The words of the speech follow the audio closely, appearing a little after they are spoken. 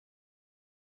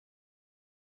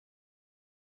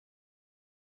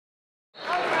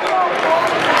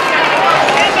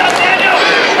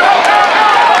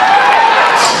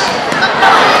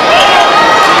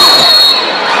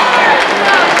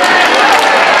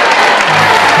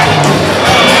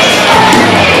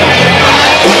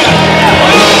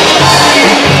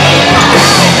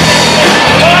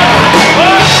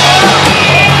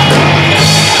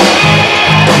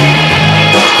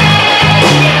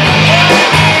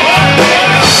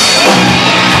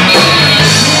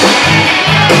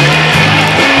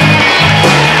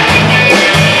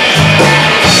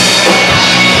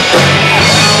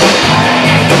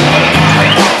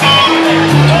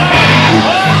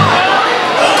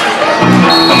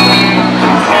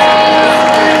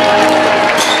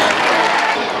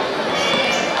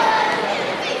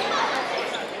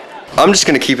I'm just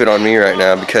gonna keep it on me right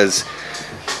now because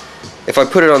if I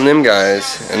put it on them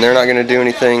guys and they're not gonna do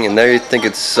anything and they think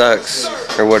it sucks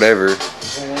or whatever,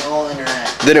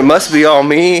 then it must be all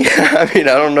me. I mean,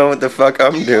 I don't know what the fuck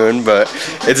I'm doing, but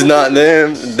it's not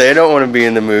them. They don't want to be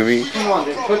in the movie.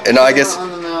 And I guess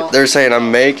they're saying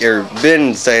I'm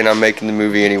Ben saying I'm making the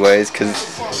movie anyways,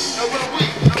 cause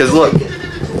look,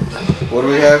 what do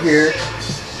we have here?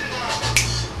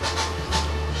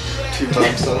 2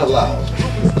 times not allowed.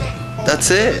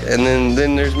 That's it. And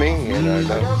then there's me, and I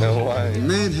don't know why.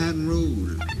 Manhattan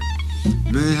Road,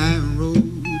 Manhattan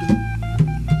Road.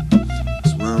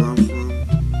 That's where I'm from.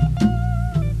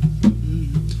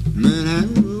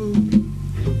 Manhattan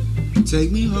Road,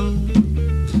 take me home.